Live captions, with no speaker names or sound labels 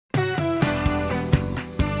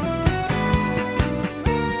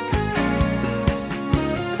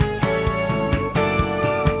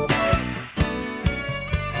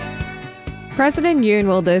President Yoon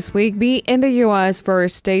will this week be in the U.S. for a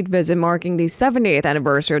state visit marking the 70th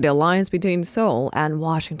anniversary of the alliance between Seoul and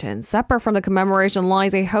Washington. Separate from the commemoration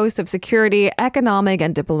lies a host of security, economic,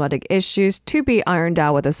 and diplomatic issues to be ironed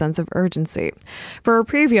out with a sense of urgency. For a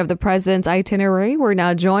preview of the president's itinerary, we're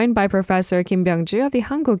now joined by Professor Kim Byung-joo of the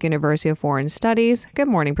Hankuk University of Foreign Studies. Good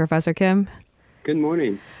morning, Professor Kim. Good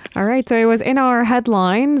morning. All right, so it was in our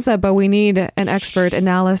headlines, but we need an expert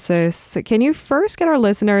analysis. Can you first get our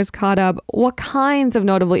listeners caught up? What kinds of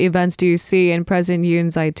notable events do you see in President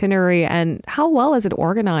Yoon's itinerary, and how well is it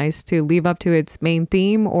organized to live up to its main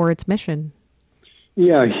theme or its mission?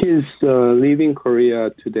 Yeah, he's leaving Korea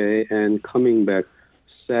today and coming back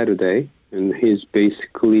Saturday, and he's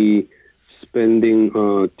basically spending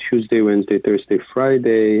Tuesday, Wednesday, Thursday,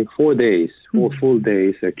 Friday, 4 days, 4 full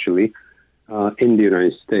days actually, in the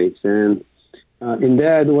United States. And in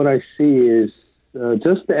that, what I see is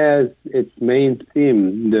just as its main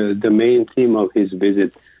theme, the main theme of his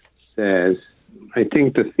visit says, I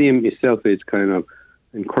think the theme itself is kind of,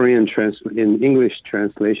 in in English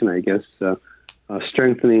translation, I guess,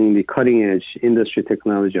 strengthening the cutting-edge industry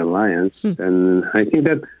technology alliance. And I think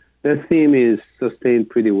that theme is sustained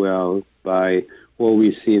pretty well by what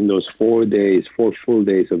we see in those 4 full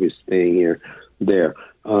days of his staying there.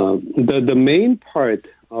 The main part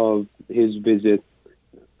of his visit,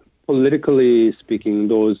 politically speaking,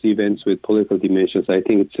 those events with political dimensions, I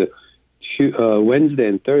think it's Wednesday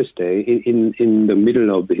and Thursday in the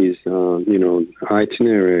middle of his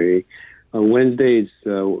itinerary. Wednesday is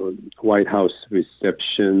White House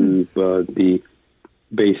reception, the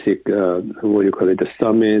basic the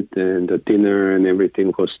summit and the dinner and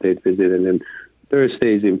everything for state visit, and then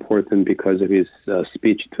Thursday is important because of his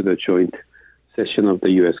speech to the joint session of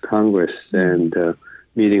the U.S. Congress and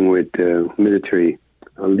meeting with military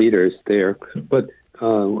leaders there. But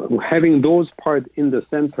having those parts in the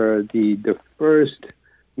center, the first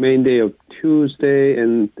main day of Tuesday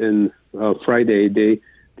and Friday,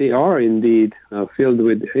 they are indeed filled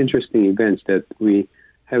with interesting events that we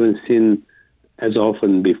haven't seen as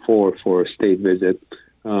often before for a state visit.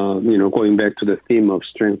 Going back to the theme of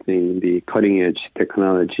strengthening the cutting-edge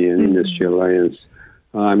technology and industry alliance.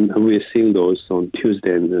 We're seeing those on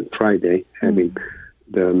Tuesday and Friday, having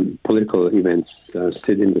the political events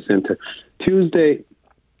sit in the center. Tuesday,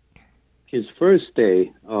 his first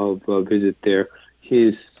day of visit there,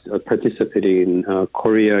 he's participating in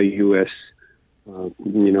Korea-U.S.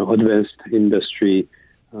 Advanced industry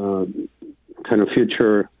kind of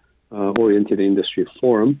future-oriented industry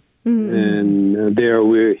forum. And there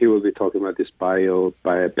he will be talking about this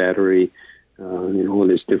battery, all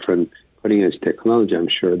these different cutting-edge technology, I'm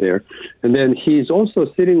sure, there. And then he's also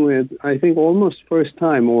sitting with, I think, almost first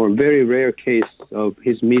time or very rare case of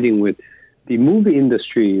his meeting with the movie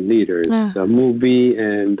industry leaders, movie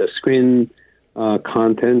and the screen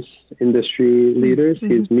contents industry leaders.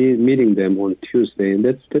 He's meeting them on Tuesday, and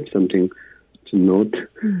that's something to note.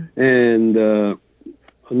 And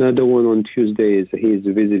another one on Tuesday is he's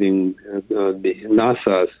visiting the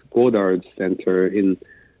NASA's Goddard Center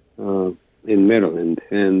in Maryland,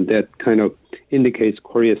 and that kind of indicates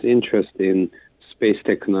Korea's interest in space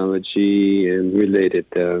technology and related,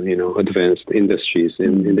 advanced industries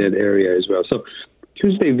in that area as well. So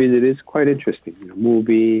Tuesday visit is quite interesting.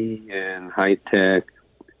 Movie and high tech,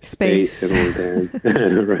 space and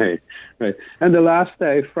all that. Right. And the last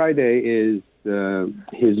day, Friday, is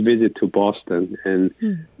his visit to Boston, and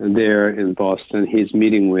there in Boston, he's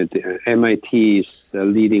meeting with MIT's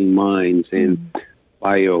leading minds in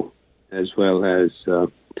bio, as well as,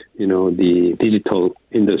 the digital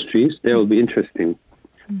industries. There will be interesting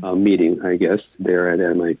meeting, I guess, there at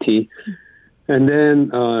MIT. And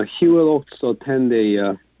then he will also attend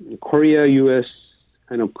a Korea-U.S.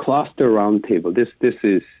 kind of cluster roundtable. This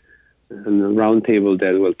is a roundtable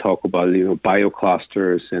that will talk about, bio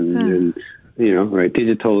clusters and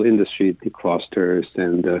digital industry clusters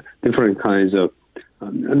and different kinds of.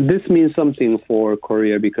 And this means something for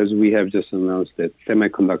Korea because we have just announced that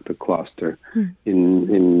semiconductor cluster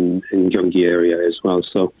in Gyeonggi area as well.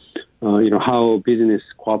 So, how business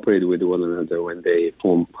cooperate with one another when they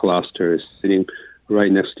form clusters sitting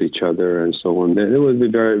right next to each other and so on. It will be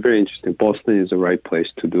very, very interesting. Boston is the right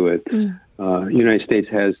place to do it. United States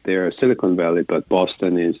has their Silicon Valley, but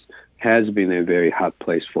Boston has been a very hot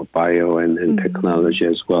place for bio and technology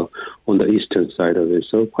as well on the eastern side of it.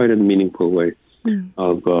 So quite a meaningful way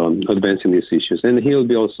of advancing these issues. And he'll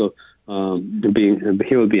be also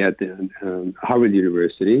he'll be at the, Harvard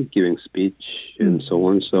University giving speech and so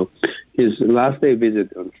on. So his last day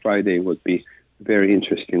visit on Friday would be a very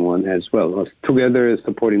interesting one as well. Together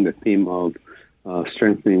supporting the theme of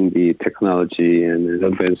strengthening the technology and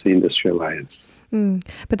advanced industry alliance.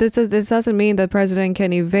 But this doesn't mean the president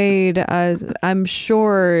can evade, I'm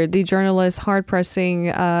sure, the journalists'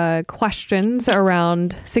 hard-pressing questions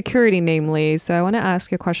around security, namely. So I want to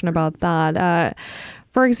ask you a question about that.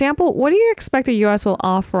 For example, what do you expect the U.S. will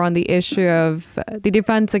offer on the issue of the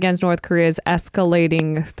defense against North Korea's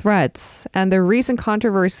escalating threats and the recent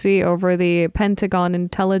controversy over the Pentagon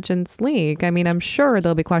Intelligence Leak? I mean, I'm sure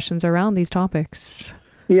there'll be questions around these topics.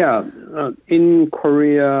 Yeah, in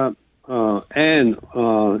Korea and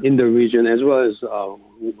in the region, as well as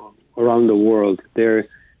around the world, there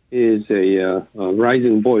is a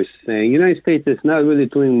rising voice saying the United States is not really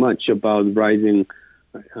doing much about rising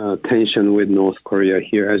tension with North Korea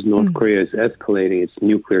here, as North Korea is escalating its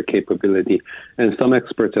nuclear capability. And some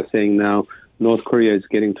experts are saying now North Korea is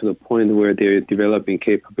getting to the point where they're developing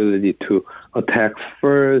capability to attack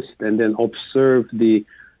first and then observe the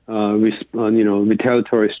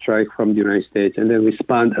retaliatory strike from the United States and then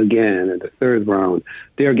respond again at the third round.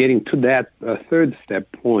 They are getting to that third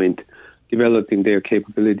step point, developing their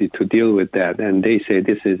capability to deal with that. And they say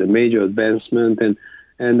this is a major advancement,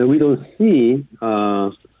 and we don't see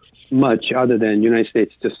much other than United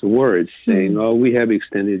States just words saying, "Oh, we have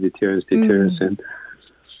extended deterrence," and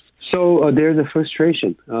so there's a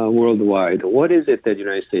frustration worldwide. What is it that the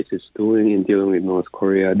United States is doing in dealing with North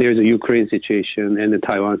Korea? There's a Ukraine situation and the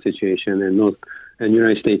Taiwan situation, and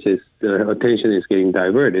United States attention is getting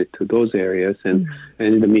diverted to those areas. And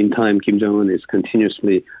in the meantime, Kim Jong-un is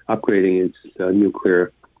continuously upgrading its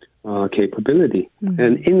nuclear capability.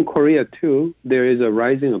 And in Korea, too, there is a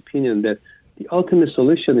rising opinion that the ultimate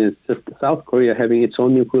solution is just South Korea having its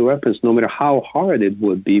own nuclear weapons, no matter how hard it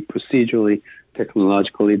would be procedurally,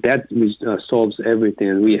 technologically. That solves everything,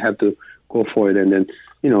 and we have to go for it. And then,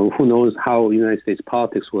 who knows how United States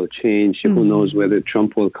politics will change. Who knows whether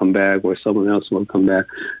Trump will come back or someone else will come back,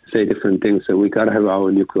 say different things. So we got to have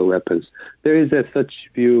our nuclear weapons. There is such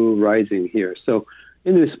view rising here. So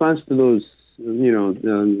in response to those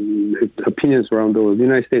opinions around the world, the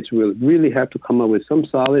United States will really have to come up with some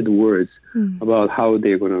solid words about how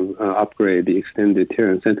they're going to upgrade the extended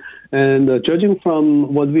deterrence. And judging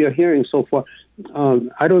from what we are hearing so far,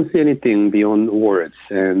 I don't see anything beyond words.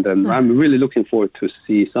 And I'm really looking forward to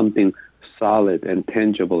see something solid and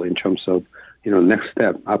tangible in terms of, next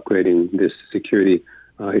step, upgrading this security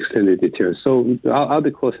extended deterrence. So I'll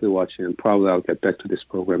be closely watching, and probably I'll get back to this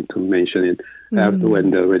program to mention it after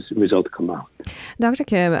when the results come out. Dr.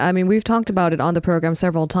 Kim, I mean, we've talked about it on the program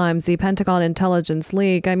several times, the Pentagon Intelligence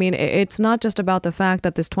Leak. I mean, it's not just about the fact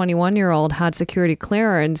that this 21-year-old had security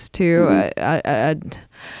clearance to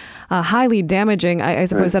a highly damaging, I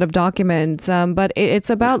suppose, set of documents, but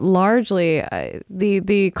it's about largely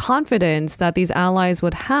the confidence that these allies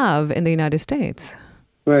would have in the United States.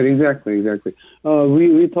 Right, exactly.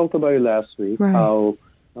 We talked about it last week, how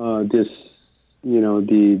this,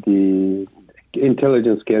 the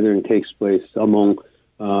intelligence gathering takes place among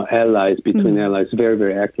allies, between allies, very,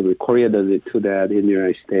 very actively. Korea does it to that in the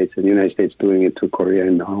United States, and the United States doing it to Korea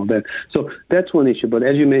and all that. So that's one issue. But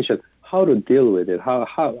as you mentioned, how to deal with it,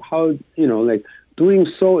 how doing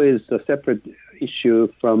so is a separate issue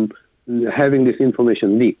from having this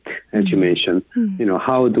information leaked, as you mentioned.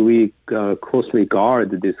 How do we closely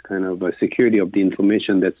guard this kind of security of the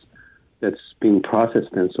information that's being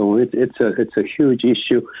processed and so on? It's a huge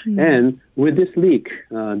issue. And with this leak,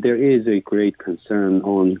 there is a great concern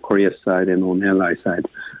on Korea's side and on ally side.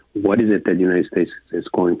 What is it that the United States is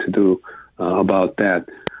going to do about that?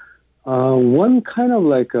 One kind of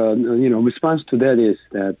response to that is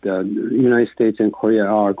that the United States and Korea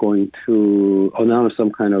are going to announce some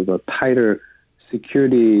kind of a tighter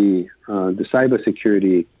security, the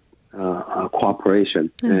cybersecurity cooperation,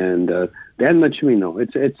 and that much we know.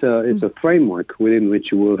 It's a framework within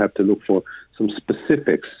which we'll have to look for some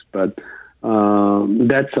specifics, but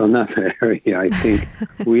that's another area. I think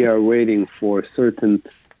we are waiting for certain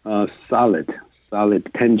solid,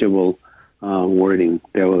 tangible wording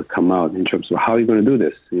that will come out in terms of how you're going to do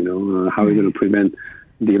this. How are you going to prevent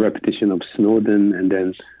the repetition of Snowden, and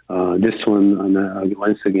then this one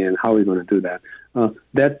once again? How are we going to do that?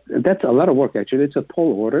 That's a lot of work, actually. It's a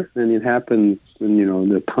tall order, and it happened in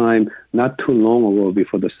the time not too long ago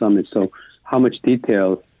before the summit. So how much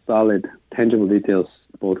detail, solid, tangible details,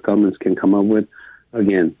 both governments can come up with?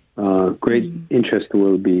 Again, great interest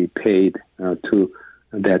will be paid to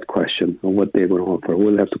that question of what they're going to offer.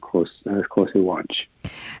 We'll have to closely watch.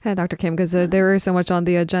 And Dr. Kim, because there is so much on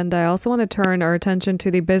the agenda, I also want to turn our attention to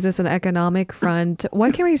the business and economic front.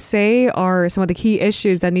 What can we say are some of the key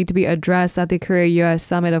issues that need to be addressed at the Korea-U.S.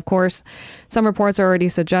 summit? Of course, some reports are already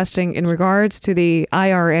suggesting in regards to the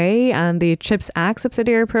IRA and the CHIPS Act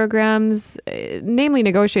subsidiary programs, namely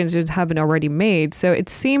negotiations have been already made. So it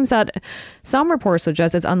seems that some reports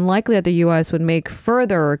suggest it's unlikely that the U.S. would make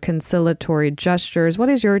further conciliatory gestures. What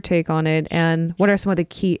is your take on it, and what are some of the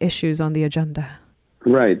key issues on the agenda?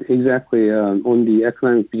 Right, exactly. On the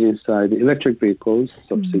economic business side, electric vehicles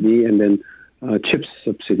subsidy and then chips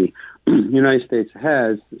subsidy. United States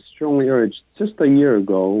has strongly urged just a year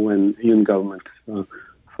ago when Yoon government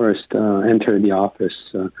first entered the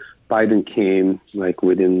office. Biden came like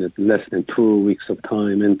within less than 2 weeks of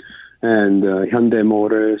time, and Hyundai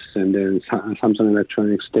Motors and then Samsung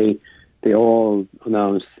Electronics, they all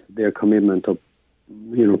announced their commitment of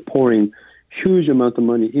pouring huge amount of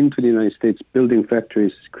money into the United States, building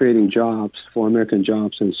factories, creating jobs for American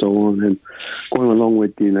jobs, and so on, and going along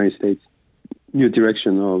with the United States' new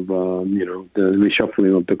direction of the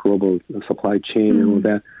reshuffling of the global supply chain and all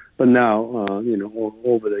that. But now,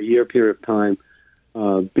 over the year period of time,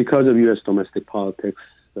 because of U.S. domestic politics,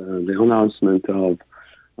 the announcement of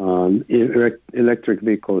electric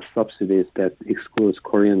vehicle subsidies that excludes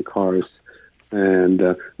Korean cars.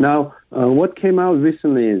 And now what came out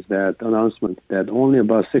recently is that announcement that only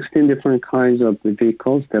about 16 different kinds of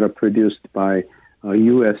vehicles that are produced by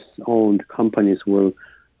U.S.-owned companies will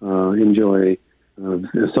enjoy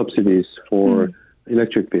subsidies for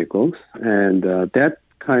electric vehicles. And that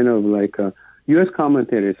kind of like U.S.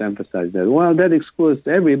 commentators emphasize that, well, that excludes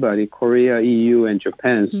everybody, Korea, EU, and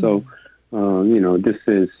Japan. So, this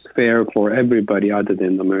is fair for everybody other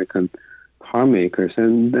than American car makers,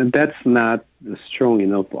 and that's not a strong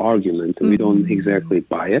enough argument. We don't exactly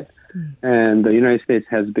buy it. And the United States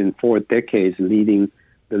has been for decades leading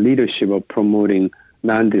the leadership of promoting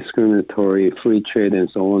non-discriminatory free trade and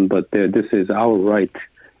so on, but this is outright,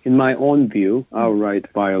 in my own view, outright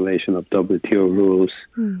violation of WTO rules,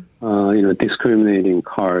 discriminating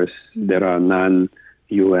cars that are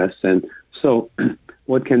non-U.S. And so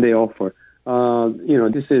what can they offer?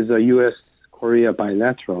 This is a U.S.-Korea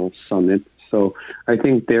bilateral summit, so I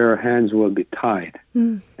think their hands will be tied.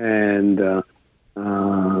 And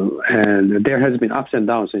there has been ups and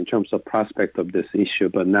downs in terms of prospect of this issue,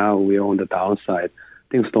 but now we're on the downside.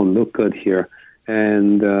 Things don't look good here.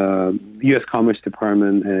 And U.S. Commerce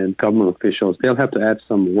Department and government officials, they'll have to add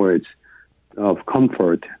some words of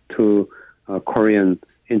comfort to Korean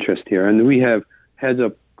interest here. And we have heads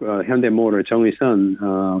of Hyundai Motor, Chung Lee-sun,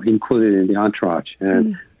 included in the entourage.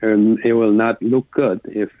 And it will not look good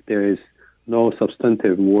if there is no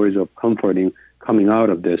substantive words of comforting coming out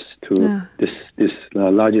of this to this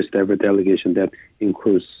largest ever delegation that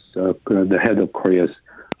includes the head of Korea's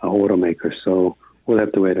automakers. So we'll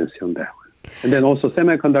have to wait and see on that one. And then also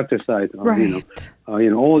semiconductor side,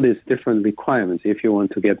 all these different requirements. If you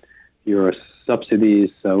want to get your subsidies,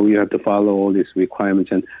 you have to follow all these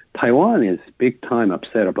requirements. And Taiwan is big time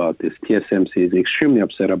upset about this. TSMC is extremely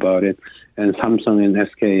upset about it. And Samsung and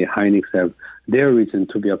SK Hynix have their reason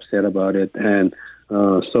to be upset about it. And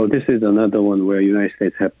so this is another one where United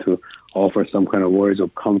States have to offer some kind of words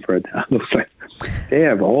of comfort. Looks like they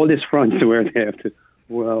have all these fronts where they have to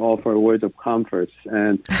offer words of comfort,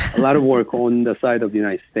 and a lot of work on the side of the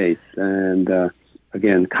United States. And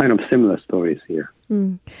again, kind of similar stories here.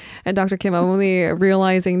 And Dr. Kim, I'm only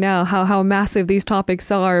realizing now how massive these topics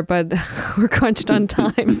are, but we're crunched on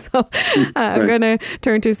time. So I'm going to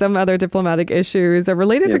turn to some other diplomatic issues.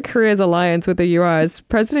 Related to Korea's alliance with the U.S.,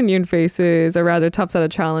 President Yoon faces a rather tough set of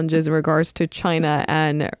challenges in regards to China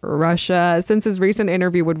and Russia. Since his recent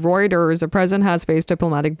interview with Reuters, the president has faced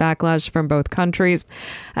diplomatic backlash from both countries.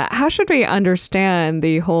 How should we understand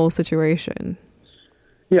the whole situation?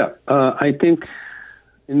 I think,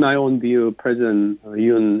 in my own view, President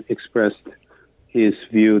Yoon expressed his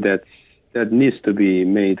view that needs to be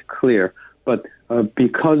made clear. But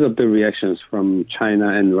because of the reactions from China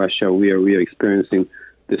and Russia, we are experiencing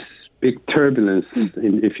this big turbulence,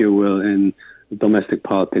 if you will, in domestic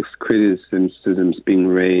politics, criticisms being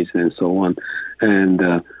raised and so on.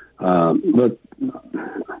 And but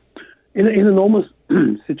in a normal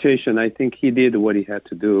situation, I think he did what he had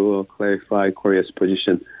to do, clarify Korea's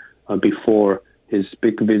position before his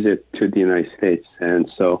big visit to the United States.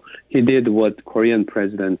 And so he did what Korean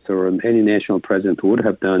presidents or any national president would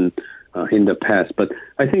have done in the past. But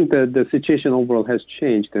I think the situation overall has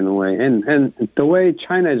changed in a way. And the way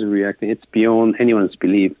China is reacting, it's beyond anyone's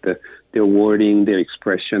belief, their wording, their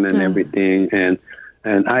expression and everything. And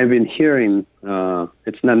And I've been hearing,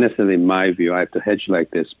 it's not necessarily my view, I have to hedge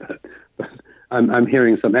like this, but I'm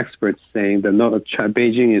hearing some experts saying that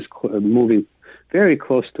Beijing is moving very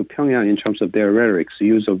close to Pyongyang in terms of their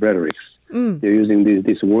use of rhetorics. They're using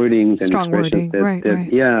these wordings and Strong expressions wording.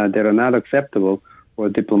 that are not acceptable for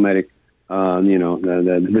diplomatic,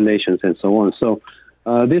 the relations and so on. So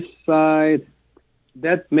this side,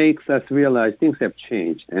 that makes us realize things have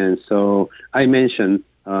changed. And so I mentioned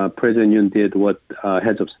President Yoon did what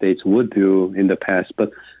heads of states would do in the past.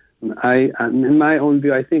 But in my own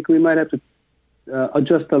view, I think we might have to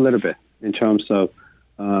adjust a little bit in terms of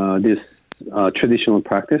this traditional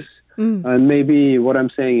practice. And maybe what I'm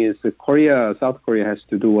saying is that South Korea has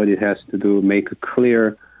to do what it has to do, make a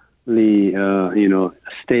clearly,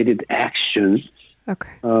 stated action. Okay.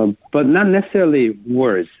 But not necessarily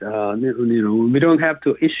words. We don't have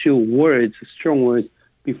to issue words, strong words,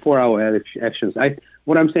 before our actions.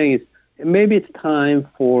 What I'm saying is maybe it's time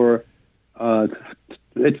to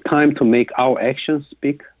make our actions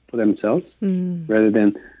speak for themselves rather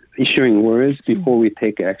than issuing words before we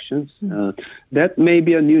take actions. That may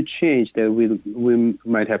be a new change that we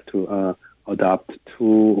might have to adopt to,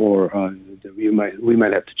 or we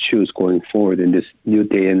might have to choose going forward in this new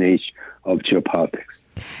day and age of geopolitics.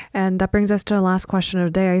 And that brings us to the last question of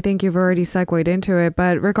the day. I think you've already segued into it,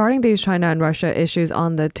 but regarding these China and Russia issues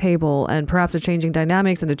on the table and perhaps the changing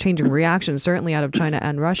dynamics and the changing reactions, certainly out of China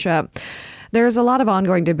and Russia, there's a lot of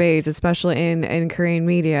ongoing debates, especially in Korean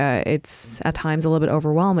media. It's at times a little bit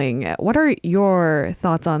overwhelming. What are your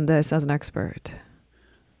thoughts on this as an expert?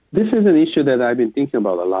 This is an issue that I've been thinking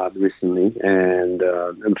about a lot recently. And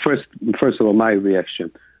first of all, my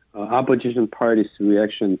reaction, opposition parties'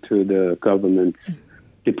 reaction to the government's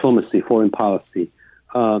diplomacy, foreign policy.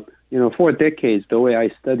 For decades, the way I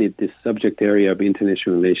studied this subject area of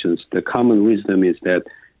international relations, the common wisdom is that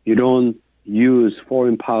you don't use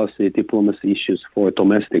foreign policy, diplomacy issues for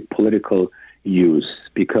domestic political use,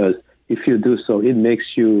 because if you do so, it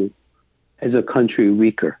makes you, as a country,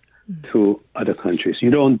 weaker to other countries.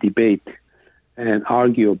 You don't debate and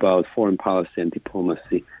argue about foreign policy and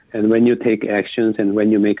diplomacy. And when you take actions and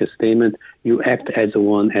when you make a statement, you act as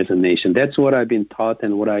a nation. That's what I've been taught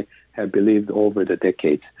and what I have believed over the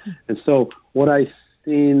decades. And so what I've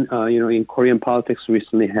seen, in Korean politics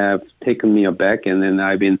recently have taken me aback, and then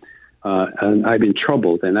I've been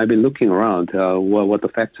troubled, and I've been looking around what the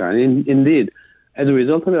facts are. And indeed, as a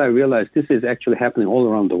result of it, I realized this is actually happening all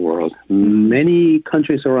around the world. Many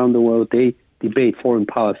countries around the world, they debate foreign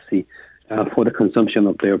policy for the consumption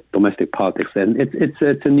of their domestic politics. And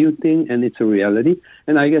it's a new thing, and it's a reality.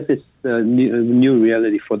 And I guess it's a new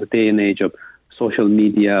reality for the day and age of social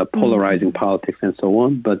media, polarizing politics, and so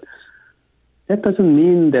on. But that doesn't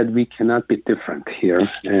mean that we cannot be different here.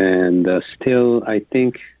 And still, I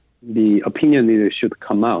think the opinion leaders should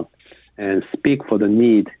come out and speak for the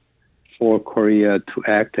need for Korea to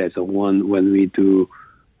act as a one when we do,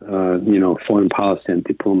 foreign policy and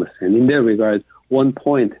diplomacy. And in that regard, one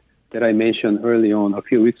point that I mentioned early on a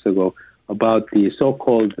few weeks ago about the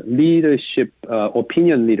so-called leadership,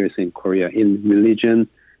 opinion leaders in Korea, in religion,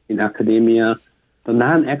 in academia, the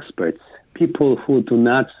non-experts, people who do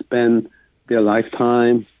not spend their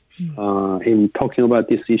lifetime in talking about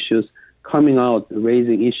these issues, coming out,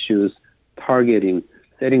 raising issues, targeting,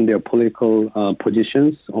 setting their political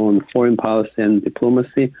positions on foreign policy and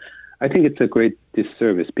diplomacy. I think it's a great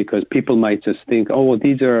disservice, because people might just think,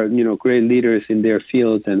 these are, great leaders in their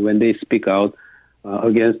fields, and when they speak out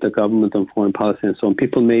against the government on foreign policy and so on,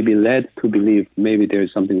 people may be led to believe maybe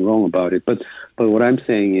there's something wrong about it. But what I'm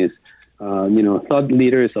saying is, thought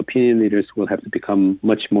leaders, opinion leaders will have to become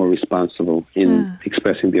much more responsible in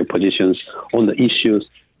expressing their positions on the issues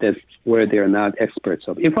where they are not experts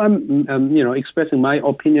of. If I'm, expressing my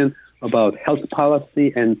opinion about health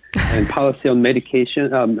policy and policy on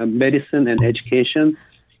medicine and education,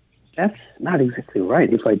 that's not exactly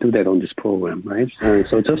right if I do that on this program, right?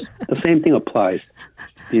 So just the same thing applies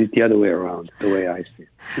the other way around, the way I see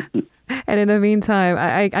it. And in the meantime,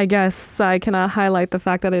 I guess I cannot highlight the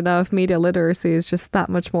fact that enough media literacy is just that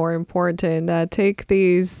much more important. Take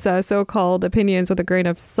these so-called opinions with a grain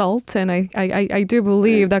of salt. And I do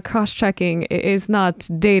believe that cross-checking is not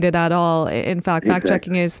dated at all. In fact,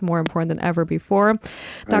 fact-checking is more important than ever before. Right.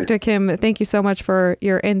 Dr. Kim, thank you so much for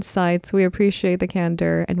your insights. We appreciate the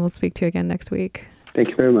candor, and we'll speak to you again next week. Thank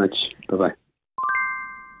you very much. Bye-bye.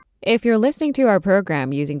 If you're listening to our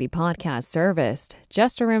program using the podcast service,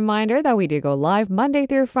 just a reminder that we do go live Monday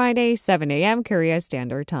through Friday, 7 a.m. Korea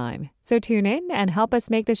Standard Time. So tune in and help us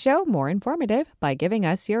make the show more informative by giving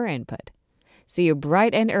us your input. See you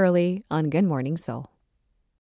bright and early on Good Morning Seoul.